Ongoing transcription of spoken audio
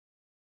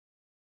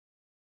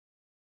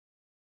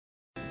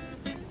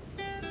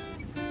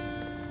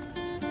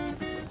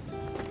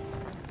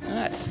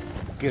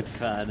good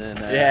fun, and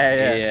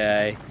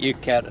yeah. You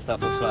count us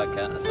off, or shall I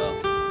count us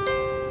off?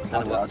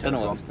 I don't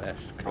know what's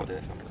best. I'll do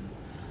it.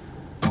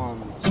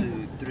 1,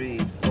 2, 3,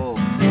 4.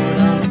 Fruit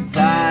on the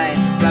vine,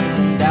 rabbits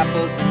and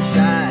dappled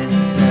sunshine.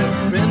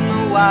 Never in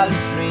the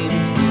wildest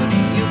dreams would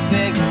you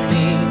pick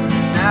me.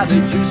 Now the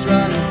juice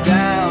runs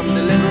down,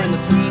 delivering the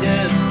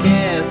sweetest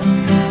kiss.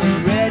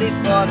 I'm ready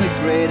for the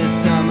greatest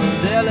summer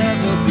there'll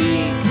ever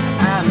be.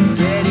 I'm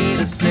ready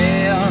to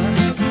sail,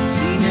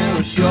 see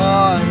new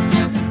shores.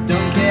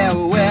 Don't care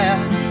where,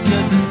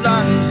 just as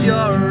long as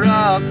you're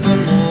up for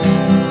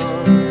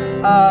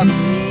more of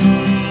me.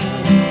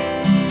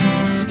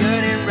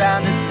 Skirting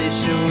round this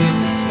issue with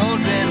the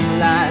smouldering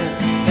light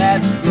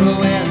that's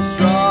growing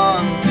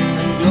strong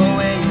and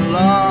glowing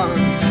along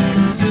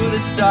into the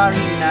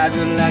starry night.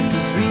 Relax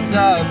the streams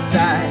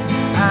uptight.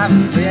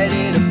 I'm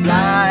ready to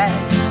fly,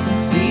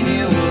 see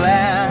new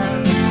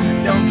land.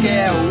 Don't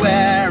care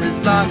where,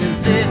 as long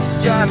as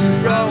it's just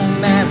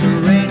romance.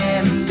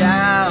 Raining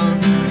down,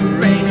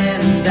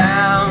 raining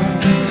down.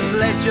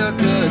 Let your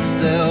good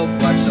self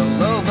wash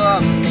all over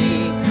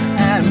me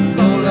and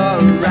roll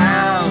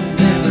around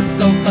in the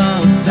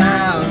soulful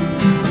sounds.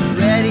 I'm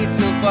ready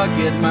to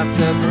forget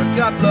myself for a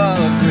couple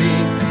of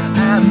weeks.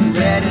 I'm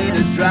ready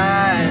to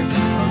drive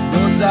on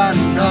roads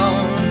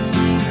unknown.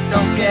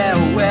 Don't care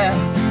where,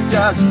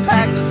 just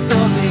pack the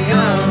souls we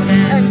own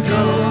and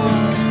go.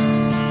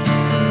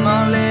 Come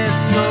on,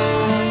 let's go.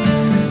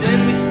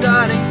 Pretend we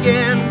start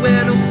again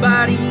where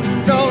nobody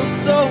knows.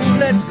 So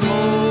let's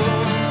go.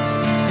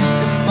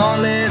 Come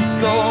on, let's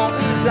go.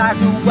 Like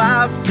a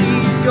wild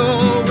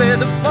seagull where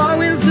the fall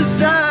winds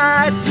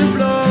decide to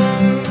blow.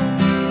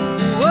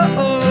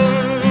 Whoa.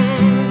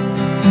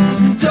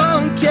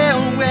 Don't care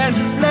where,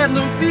 just let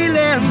the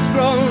feelings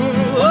grow.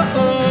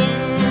 Whoa.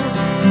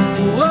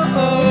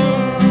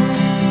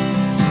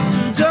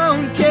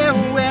 Don't care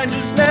where,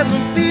 just let the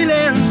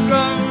feelings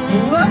grow.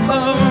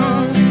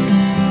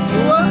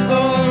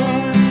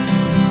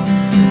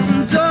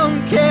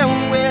 Don't care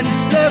where,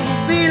 just let the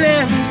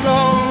feelings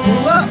grow.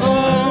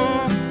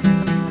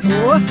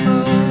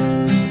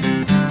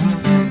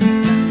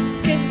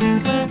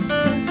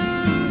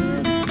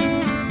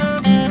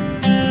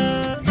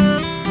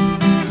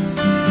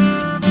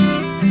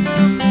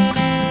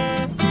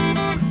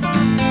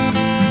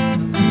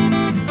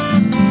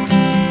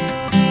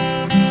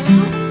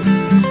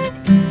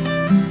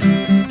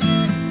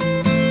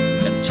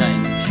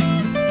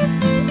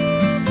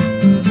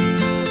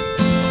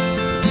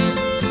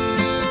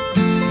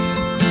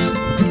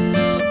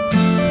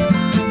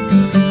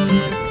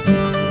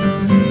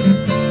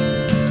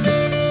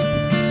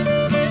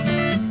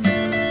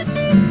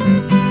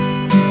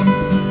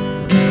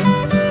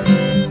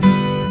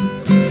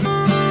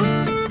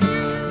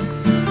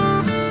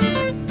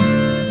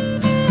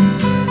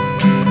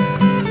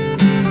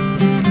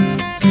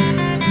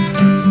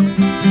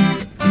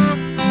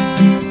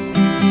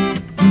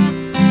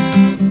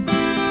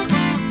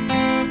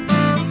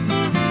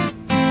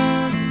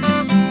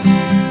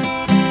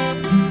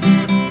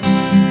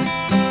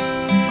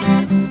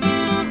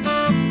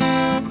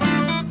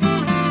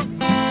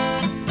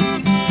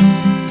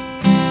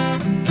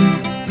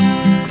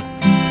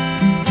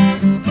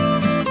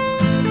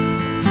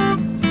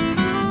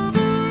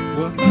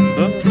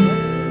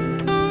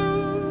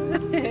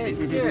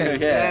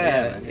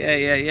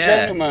 Yeah.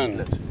 Gentlemen.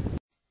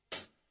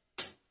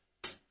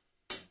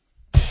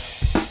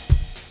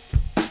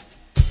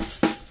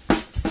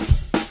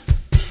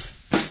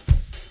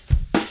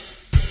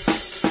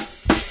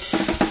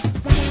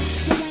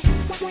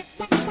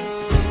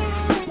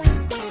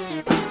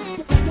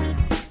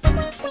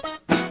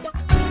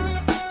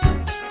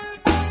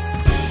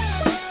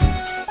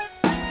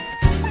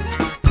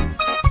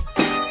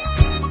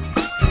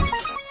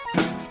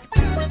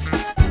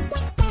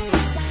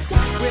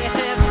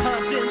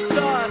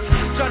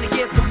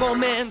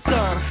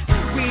 Momentum.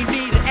 We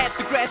need it at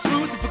the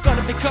grassroots if we're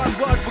gonna become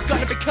what we're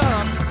gonna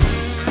become.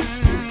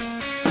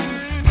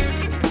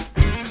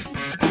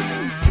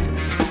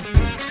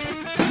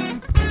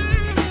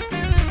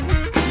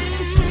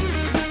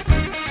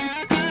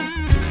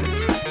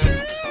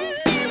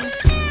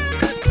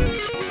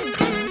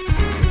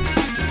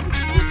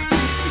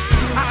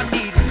 I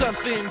need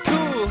something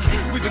cool.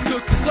 We've been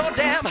cooking so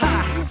damn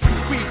high.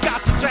 We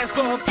got to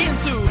transform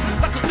into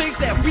lots of things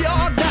that we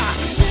are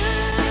not.